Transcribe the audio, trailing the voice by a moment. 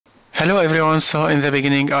Hello everyone, so in the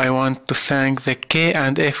beginning I want to thank the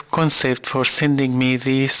K&F Concept for sending me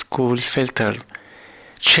this cool filter.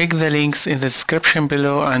 Check the links in the description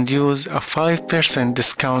below and use a 5%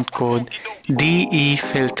 discount code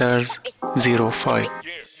DEFilters05.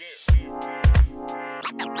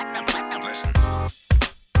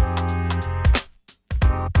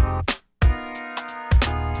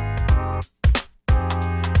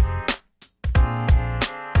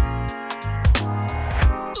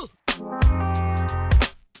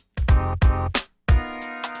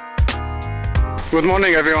 Good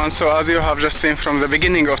morning everyone. So as you have just seen from the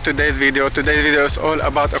beginning of today's video is all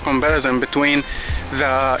about a comparison between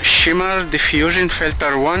the Shimmer Diffusion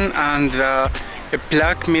Filter 1 and the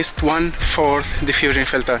Black Mist 1/4 Diffusion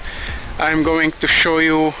Filter. I'm going to show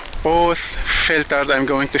you both filters. I'm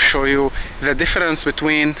going to show you the difference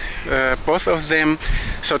between both of them.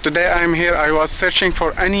 So today I'm here, I was searching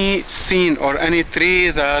for any scene or any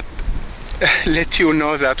tree that let you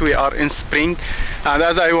know that we are in spring. And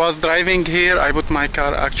as I was driving here, I put my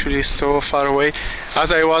car actually so far away.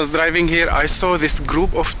 As I was driving here, I saw this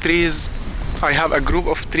group of trees. I have a group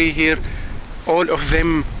of trees here, all of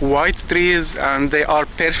them white trees, and they are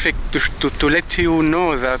perfect to let you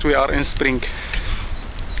know that we are in spring.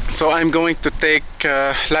 So I'm going to take,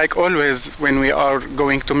 like always when we are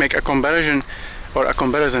going to make a comparison,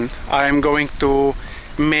 I'm going to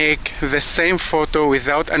make the same photo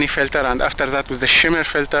without any filter, and after that with the shimmer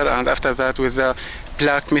filter, and after that with the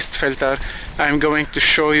black mist filter. I'm going to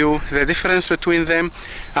show you the difference between them,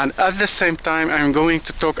 and at the same time I'm going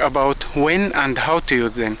to talk about when and how to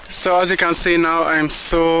use them. So as you can see now, I'm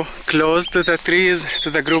so close to the trees, to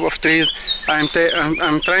the group of trees. I'm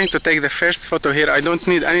trying to take the first photo here. I don't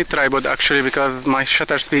need any tripod actually, because my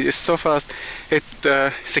shutter speed is so fast. It's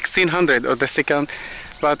 1600 of the second,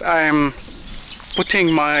 but I'm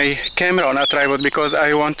putting my camera on a tripod because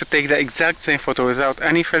I want to take the exact same photo without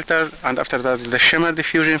any filter, and after that with the shimmer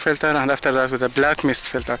diffusion filter, and after that with the black mist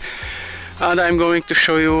filter. And I'm going to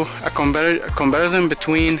show you a comparison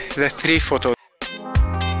between the three photos.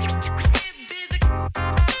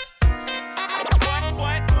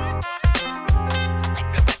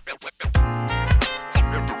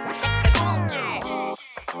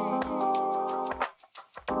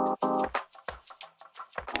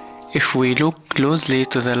 If we look closely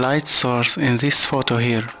to the light source in this photo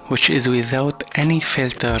here, which is without any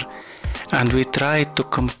filter, and we try to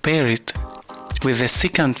compare it with the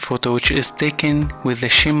second photo, which is taken with the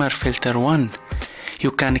shimmer filter 1,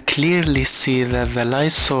 you can clearly see that the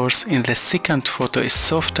light source in the second photo is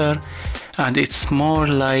softer and it's more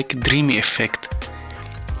like dreamy effect.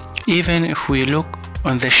 Even if we look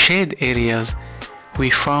on the shade areas, we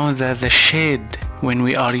found that the shade when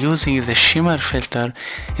we are using the shimmer filter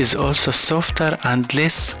is also softer and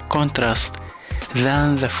less contrast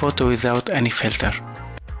than the photo without any filter.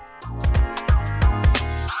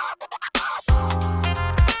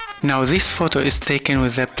 Now this photo is taken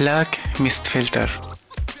with the black mist filter.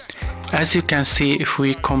 As you can see, if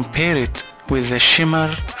we compare it with the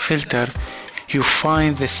shimmer filter, you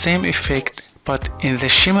find the same effect, but in the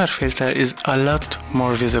shimmer filter is a lot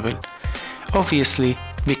more visible. Obviously,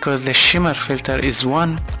 because the shimmer filter is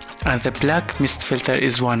 1 and the black mist filter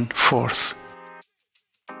is 1/4.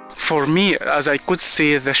 For me, as I could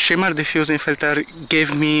see, the shimmer diffusing filter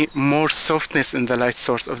gave me more softness in the light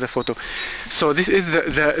source of the photo. So this is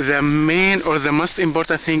the main or the most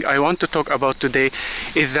important thing I want to talk about today,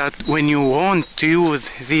 is that when you want to use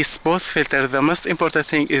these both filters, the most important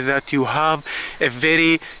thing is that you have a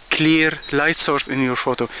very clear light source in your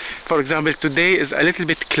photo. For example, today is a little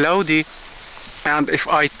bit cloudy, and if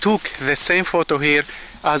I took the same photo here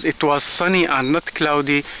as it was sunny and not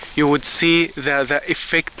cloudy, you would see the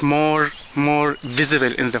effect more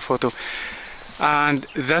visible in the photo. And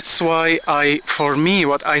that's why for me,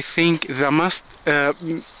 what I think the most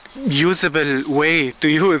usable way to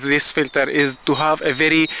use this filter is to have a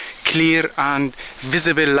very clear and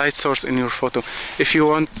visible light source in your photo. If you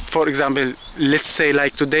want, for example, let's say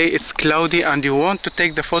like today it's cloudy and you want to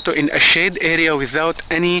take the photo in a shade area without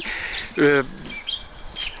any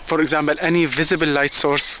for example, any visible light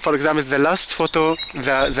source. For example, the last photo,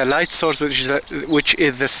 the light source, which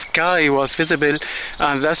is the sky, was visible,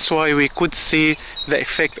 and that's why we could see the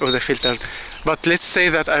effect of the filter. But let's say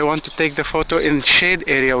that I want to take the photo in shade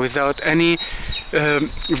area without any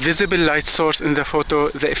visible light source in the photo.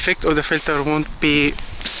 The effect of the filter won't be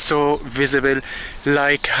so visible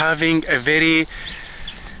like having a very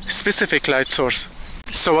specific light source.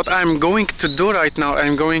 So what I'm going to do right now,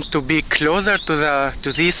 I'm going to be closer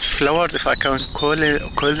to these flowers, if I can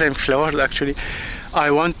call them flowers actually.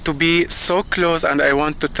 I want to be so close, and I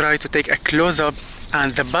want to try to take a close-up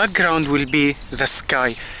and the background will be the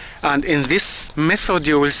sky. And in this method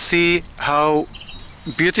you will see how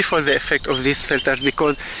beautiful the effect of these filters,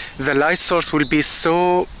 because the light source will be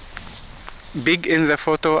so big in the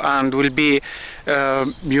photo and will be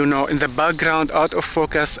you know, in the background, out of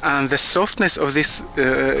focus, and the softness of this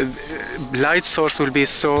light source will be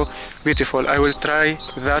so beautiful. I will try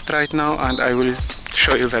that right now and I will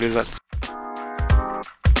show you the result.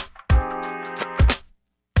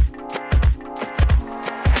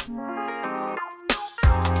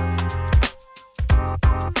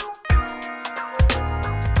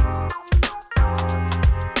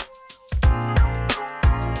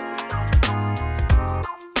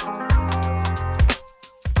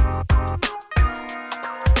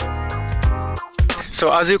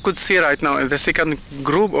 So as you could see right now in the second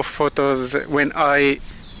group of photos, when I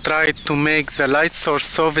tried to make the light source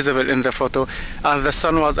so visible in the photo, and the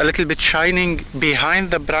sun was a little bit shining behind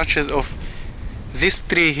the branches of this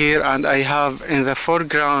tree here, and I have in the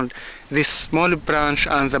foreground this small branch,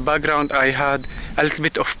 and the background I had a little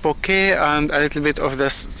bit of bokeh and a little bit of the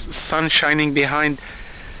sun shining behind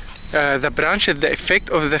the branches, the effect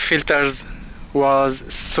of the filters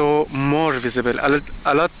was so more visible,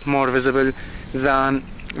 a lot more visible than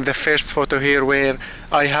the first photo here, where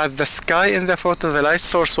I had the sky in the photo, the light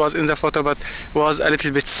source was in the photo, but was a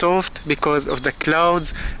little bit soft because of the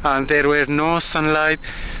clouds and there were no sunlight.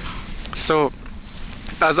 So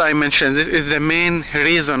as I mentioned, this is the main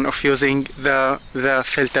reason of using the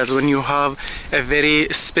filters when you have a very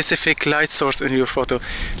specific light source in your photo.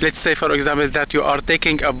 Let's say, for example, that you are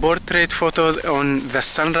taking a portrait photo on the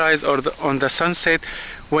sunrise or on the sunset,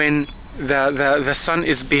 when the sun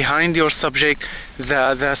is behind your subject,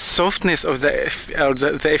 the softness of the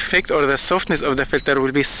effect or the softness of the filter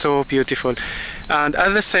will be so beautiful. And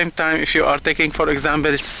at the same time, if you are taking, for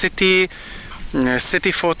example, city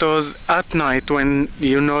photos at night, when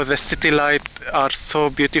you know the city light are so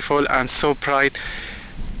beautiful and so bright,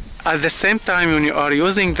 at the same time when you are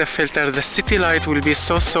using the filter, the city light will be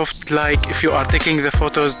so soft, like if you are taking the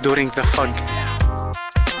photos during the fog.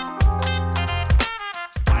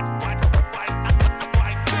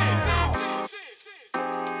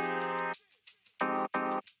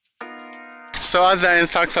 So at the end,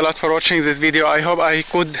 thanks a lot for watching this video. I hope I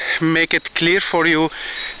could make it clear for you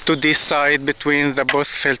to decide between the both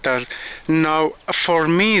filters. Now, for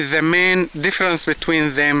me, the main difference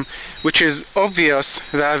between them, which is obvious,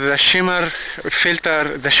 that the shimmer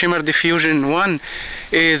filter, the shimmer diffusion one,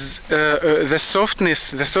 is the softness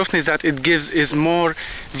that it gives is more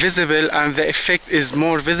visible, and the effect is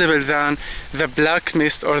more visible than the black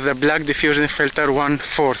mist or the black diffusion filter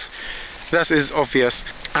 1/4. That is obvious.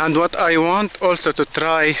 And what I want also to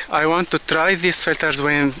try, I want to try these filters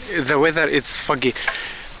when the weather is foggy.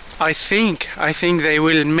 I think they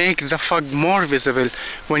will make the fog more visible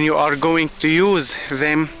when you are going to use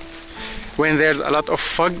them. When there's a lot of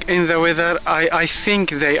fog in the weather, I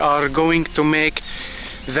think they are going to make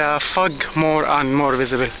the fog more and more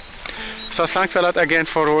visible. So thanks a lot again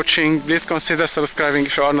for watching. Please consider subscribing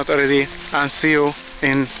if you are not already, and see you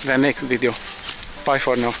in the next video. Bye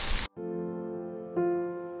for now.